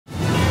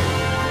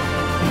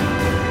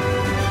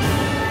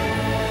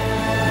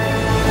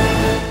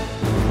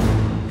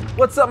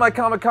What's up, my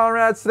comic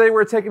comrades? Today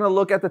we're taking a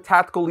look at the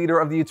tactical leader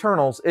of the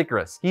Eternals,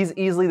 Ikaris. He's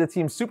easily the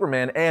team's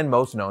Superman and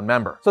most known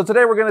member. So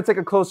today we're going to take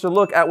a closer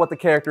look at what the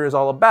character is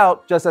all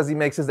about, just as he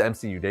makes his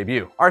MCU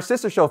debut. Our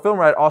sister show Film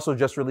Riot also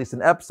just released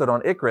an episode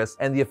on Ikaris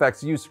and the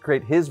effects used to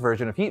create his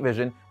version of heat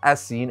vision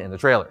as seen in the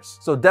trailers.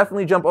 So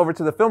definitely jump over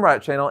to the Film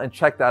Riot channel and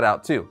check that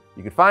out too.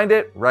 You can find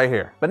it right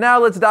here. But now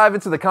let's dive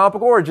into the comic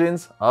book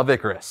origins of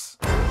Ikaris.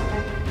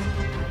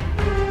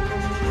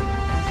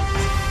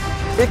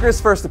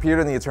 Ikaris first appeared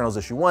in the Eternals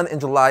issue 1 in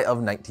July of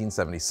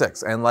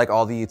 1976, and like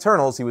all the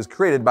Eternals, he was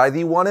created by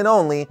the one and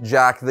only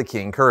Jack the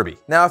King Kirby.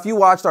 Now, if you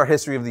watched our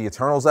History of the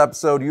Eternals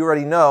episode, you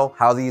already know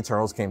how the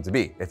Eternals came to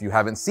be. If you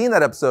haven't seen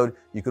that episode,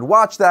 you could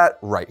watch that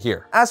right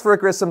here. As for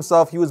Ikaris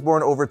himself, he was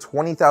born over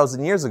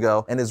 20,000 years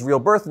ago, and his real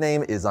birth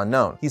name is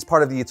unknown. He's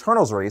part of the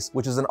Eternals race,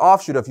 which is an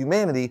offshoot of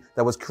humanity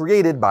that was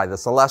created by the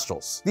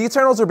Celestials. The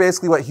Eternals are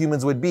basically what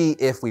humans would be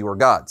if we were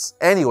gods.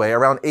 Anyway,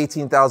 around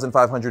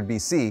 18,500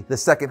 BC, the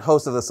second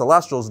host of the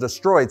Celestials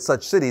destroyed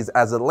such cities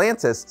as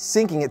Atlantis,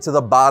 sinking it to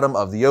the bottom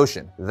of the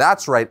ocean.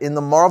 That's right, in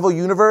the Marvel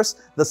universe,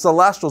 the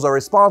Celestials are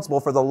responsible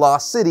for the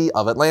lost city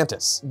of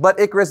Atlantis. But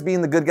Ikaris,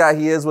 being the good guy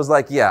he is, was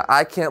like, yeah,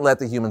 I can't let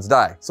the humans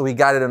die. So he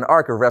guided an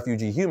ark of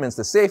refugee humans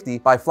to safety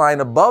by flying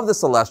above the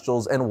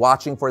Celestials and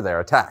watching for their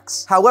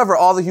attacks. However,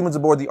 all the humans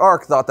aboard the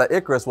ark thought that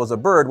Ikaris was a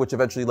bird, which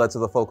eventually led to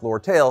the folklore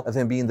tale of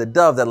him being the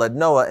dove that led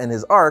Noah and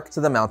his ark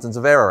to the mountains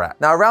of Ararat.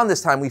 Now, around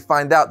this time, we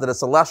find out that a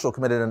Celestial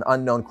committed an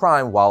unknown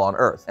crime while on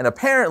Earth, and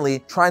apparently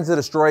trying to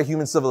destroy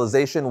human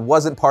civilization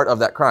wasn't part of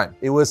that crime.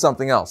 It was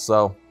something else,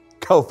 so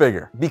go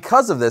figure.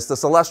 Because of this, the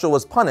Celestial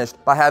was punished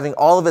by having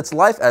all of its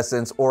life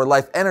essence or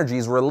life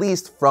energies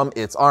released from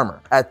its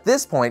armor. At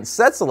this point,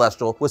 said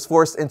Celestial was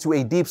forced into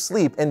a deep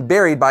sleep and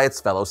buried by its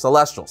fellow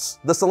Celestials.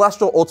 The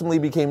Celestial ultimately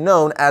became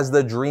known as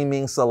the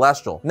Dreaming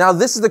Celestial. Now,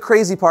 this is the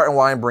crazy part and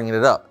why I'm bringing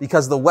it up,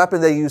 because the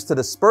weapon they used to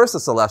disperse the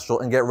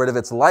Celestial and get rid of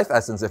its life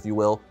essence, if you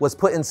will, was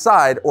put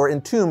inside or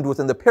entombed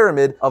within the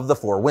Pyramid of the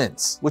Four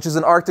Winds, which is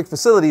an Arctic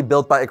facility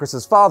built by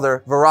Ikaris'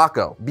 father,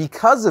 Viraco.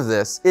 Because of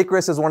this,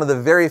 Ikaris is one of the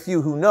very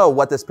few who know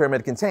what this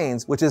pyramid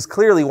contains, which is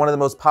clearly one of the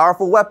most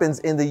powerful weapons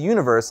in the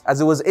universe, as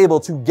it was able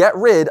to get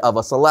rid of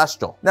a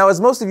Celestial. Now, as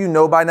most of you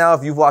know by now,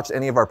 if you've watched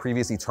any of our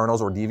previous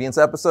Eternals or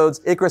Deviants episodes,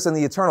 Ikaris and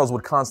the Eternals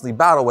would constantly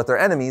battle with their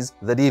enemies,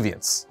 the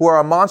Deviants, who are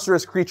a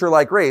monstrous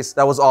creature-like race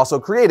that was also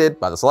created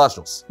by the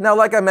Celestials. Now,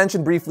 like I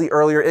mentioned briefly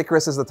earlier,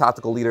 Ikaris is the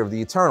tactical leader of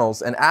the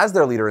Eternals, and as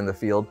their leader in the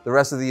field, the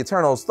rest of the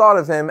Eternals thought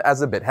of him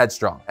as a bit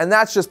headstrong. And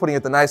that's just putting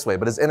it the nice way,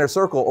 but his inner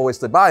circle always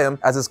stood by him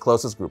as his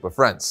closest group of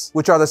friends,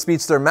 which are the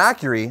speedster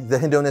Mercury, the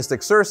hedonistic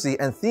Circe,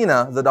 and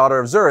Thena, the daughter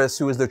of Zurus,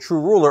 who is the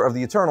true ruler of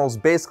the Eternals,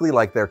 basically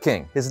like their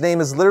king. His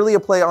name is literally a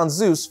play on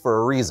Zeus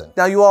for a reason.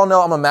 Now, you all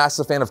know I'm a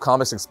massive fan of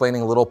comics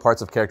explaining little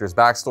parts of characters'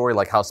 backstory,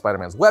 like how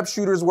Spider-Man's web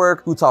shooters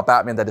work, who taught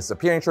Batman that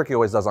disappearing trick he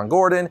always does on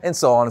Gordon, and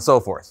so on and so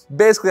forth.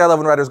 Basically, I love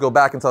when writers go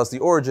back and tell us the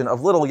origin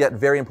of little yet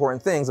very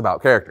important things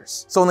about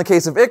characters. So in the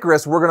case of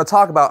Ikaris, we're going to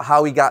talk about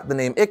how he got the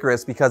name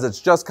Ikaris because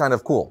it's just kind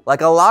of cool.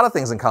 Like a lot of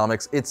things in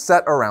comics, it's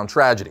set around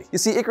tragedy. You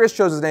see, Ikaris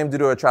chose his name due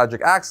to a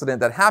tragic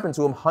accident that happened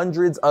to him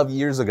hundreds of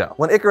years ago.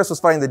 When Ikaris was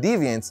fighting the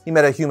Deviants, he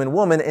met a human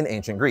woman in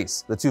ancient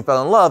Greece. The two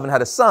fell in love and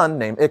had a son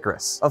named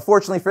Ikaris.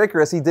 Unfortunately for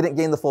Ikaris, he didn't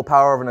gain the full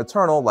power of an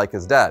Eternal like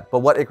his dad. But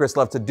what Ikaris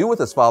loved to do with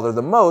his father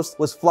the most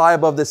was fly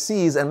above the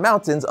seas and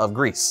mountains of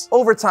Greece.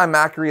 Over time,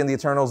 Mercury and the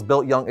Eternals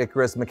built young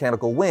Ikaris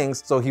mechanical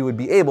wings so he would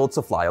be able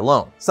to fly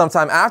alone.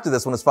 Sometime after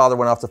this, when his father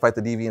went off to fight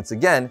the Deviants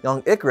again,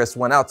 young Ikaris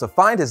went out to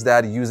find his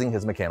dad using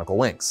his mechanical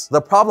wings.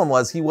 The problem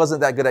was he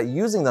wasn't that good at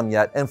using them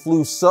yet and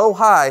flew so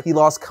high he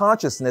lost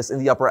consciousness in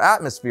the upper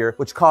atmosphere,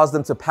 which caused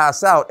him to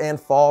pass out and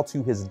fall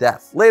to his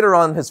death. Later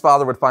on, his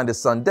father would find his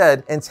son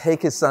dead and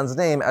take his son's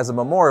name as a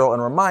memorial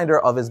and reminder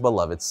of his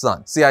beloved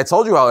son. See, I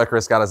told you how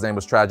Ikaris got his name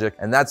was tragic,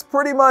 and that's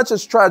pretty much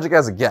as tragic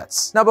as it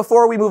gets. Now,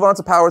 before we move on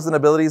to powers and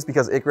abilities,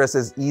 because Ikaris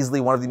is easily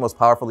one of the most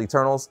powerful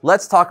Eternals,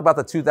 let's talk about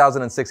the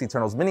 2006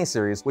 Eternals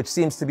miniseries, which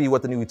seems to be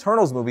what the new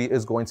Eternals movie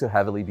is going to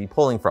heavily be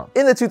pulling from.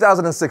 In the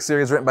 2006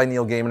 series, written by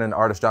Neil Gaiman and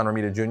artist John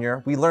Romita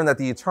Jr., we learned that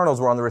the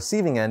Eternals were on the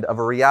receiving end of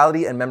a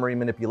reality and memory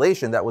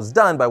manipulation that was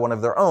done by one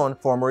of their own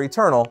former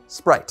Eternal,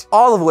 Sprite,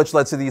 all of which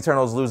led to the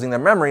Eternals losing their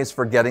memories,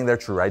 forgetting their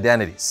true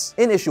identities.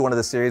 In issue 1 of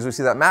the series, we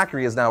see that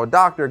Mercury is now a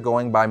doctor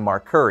going by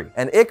Mark Curry,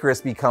 and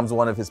Ikaris becomes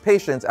one of his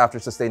patients after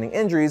sustaining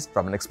injuries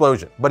from an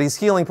explosion. But he's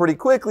healing pretty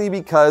quickly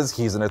because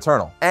he's an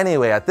Eternal.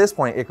 Anyway, at this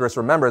point, Ikaris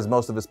remembers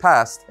most of his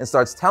past and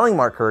starts telling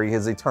Mark Curry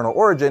his Eternal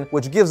origin,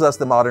 which gives us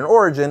the modern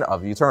origin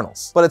of the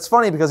Eternals. But it's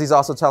funny because he's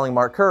also telling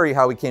Mark Curry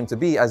how he came to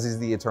be, as he's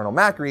the Eternal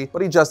Mercury,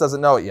 but he just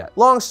doesn't know it yet.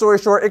 Long story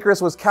short,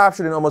 Ikaris was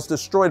captured and almost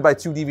destroyed by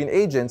two deviant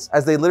agents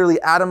as they literally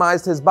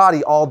atomized his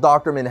body all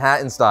Dr.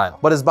 Manhattan style.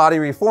 But his body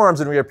reforms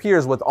and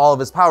reappears with all of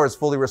his powers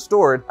fully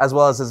restored, as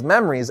well as his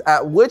memories,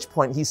 at which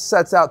point he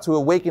sets out to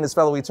awaken his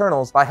fellow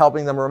Eternals by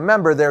helping them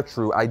remember their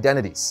true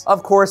identities.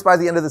 Of course, by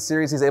the end of the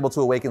series, he's able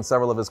to awaken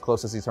several of his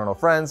closest Eternal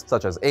friends,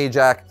 such as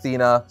Ajax,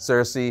 Thena,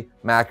 Circe,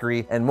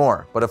 Macri, and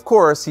more. But of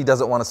course, he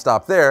doesn't want to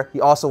stop there.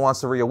 He also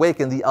wants to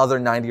reawaken the other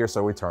 90 or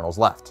so Eternals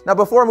left. Now,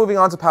 before moving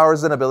on to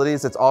powers and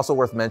abilities, it's also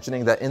worth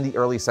mentioning that in the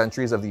early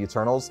centuries of the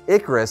Eternals,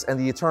 Ikaris and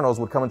the Eternals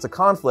would come into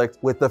conflict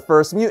with the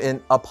first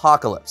mutant,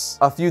 Apocalypse.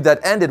 A feud that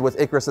ended with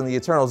Ikaris and the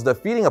Eternals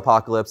defeating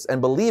Apocalypse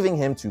and believing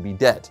him to be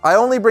dead. I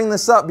only bring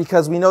this up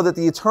because we know that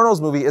the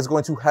Eternals movie is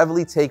going to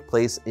heavily take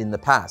place in the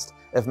past.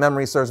 If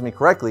memory serves me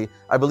correctly,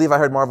 I believe I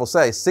heard Marvel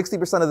say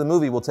 60% of the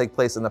movie will take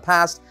place in the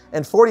past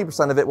and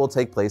 40% of it will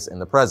take place in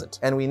the present.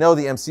 And we know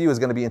the MCU is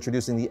going to be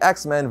introducing the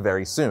X-Men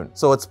very soon.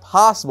 So it's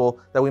possible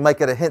that we might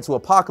get a hint to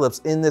Apocalypse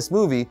in this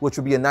movie, which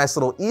would be a nice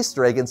little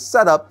Easter egg and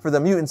setup for the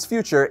mutants'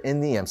 future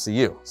in the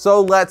MCU.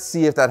 So let's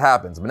see if that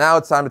happens. But now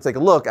it's time to take a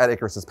look at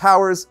Ikaris'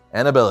 powers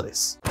and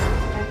abilities.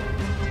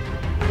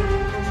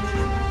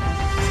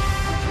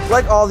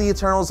 Like all the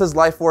Eternals, his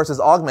life force is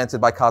augmented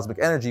by cosmic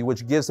energy,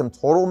 which gives him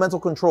total mental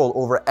control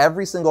over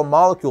every single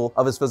molecule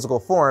of his physical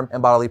form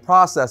and bodily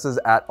processes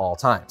at all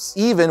times,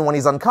 even when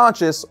he's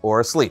unconscious or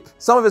asleep.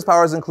 Some of his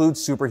powers include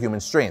superhuman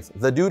strength.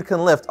 The dude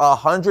can lift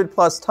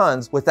 100+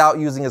 tons without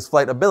using his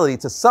flight ability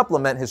to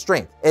supplement his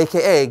strength,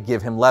 aka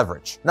give him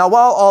leverage. Now,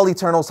 while all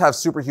Eternals have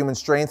superhuman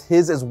strength,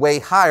 his is way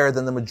higher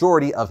than the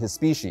majority of his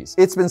species.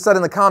 It's been said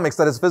in the comics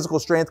that his physical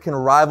strength can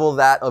rival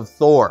that of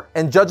Thor.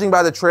 And judging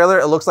by the trailer,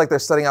 it looks like they're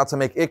setting out to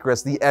make Ikaris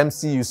the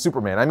MCU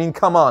Superman. I mean,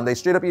 come on, they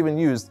straight up even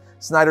used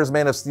Snyder's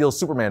Man of Steel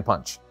Superman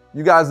punch.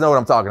 You guys know what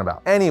I'm talking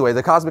about. Anyway,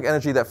 the cosmic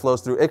energy that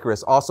flows through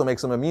Ikaris also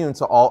makes him immune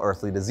to all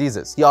earthly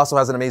diseases. He also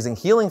has an amazing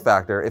healing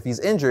factor. If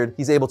he's injured,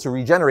 he's able to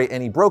regenerate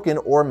any broken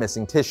or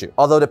missing tissue.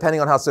 Although depending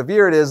on how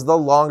severe it is, the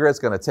longer it's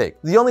gonna take.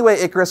 The only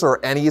way Ikaris,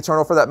 or any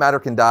Eternal for that matter,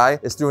 can die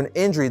is through an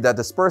injury that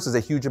disperses a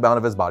huge amount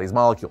of his body's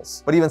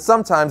molecules. But even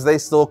sometimes they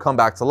still come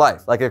back to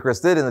life, like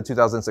Ikaris did in the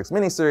 2006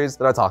 miniseries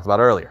that I talked about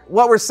earlier.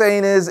 What we're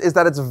saying is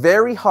that it's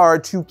very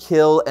hard to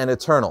kill an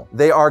Eternal.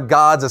 They are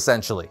gods,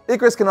 essentially.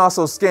 Ikaris can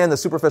also scan the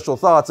superficial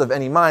thoughts of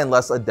any mind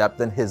less adept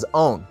than his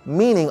own,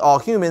 meaning all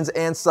humans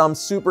and some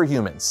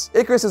superhumans.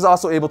 Ikaris is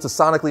also able to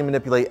sonically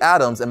manipulate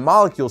atoms and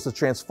molecules to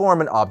transform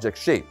an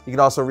object's shape. He can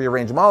also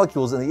rearrange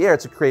molecules in the air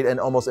to create an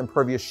almost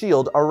impervious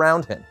shield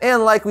around him.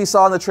 And like we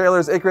saw in the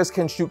trailers, Ikaris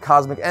can shoot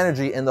cosmic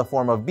energy in the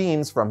form of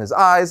beams from his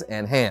eyes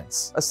and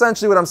hands.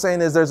 Essentially what I'm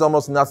saying is there's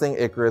almost nothing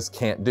Ikaris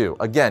can't do.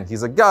 Again,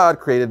 he's a god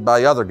created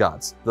by other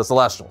gods, the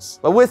Celestials.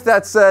 But with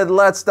that said,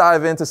 let's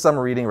dive into some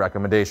reading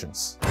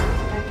recommendations.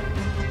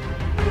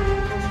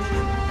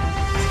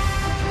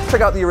 Check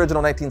out the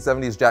original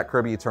 1970s Jack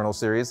Kirby Eternal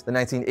series, the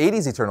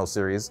 1980s Eternal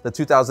series, the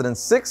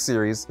 2006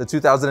 series, the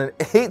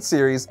 2008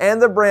 series,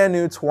 and the brand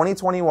new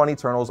 2021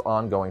 Eternals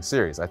ongoing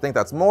series. I think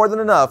that's more than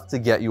enough to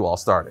get you all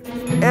started.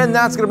 And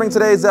that's gonna bring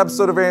today's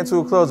episode of Variant to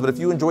a close, but if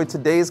you enjoyed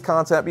today's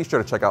content, be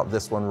sure to check out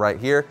this one right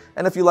here.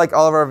 And if you like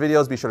all of our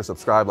videos, be sure to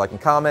subscribe, like,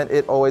 and comment.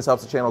 It always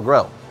helps the channel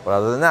grow. But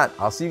other than that,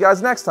 I'll see you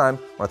guys next time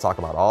when I talk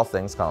about all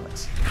things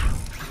comics.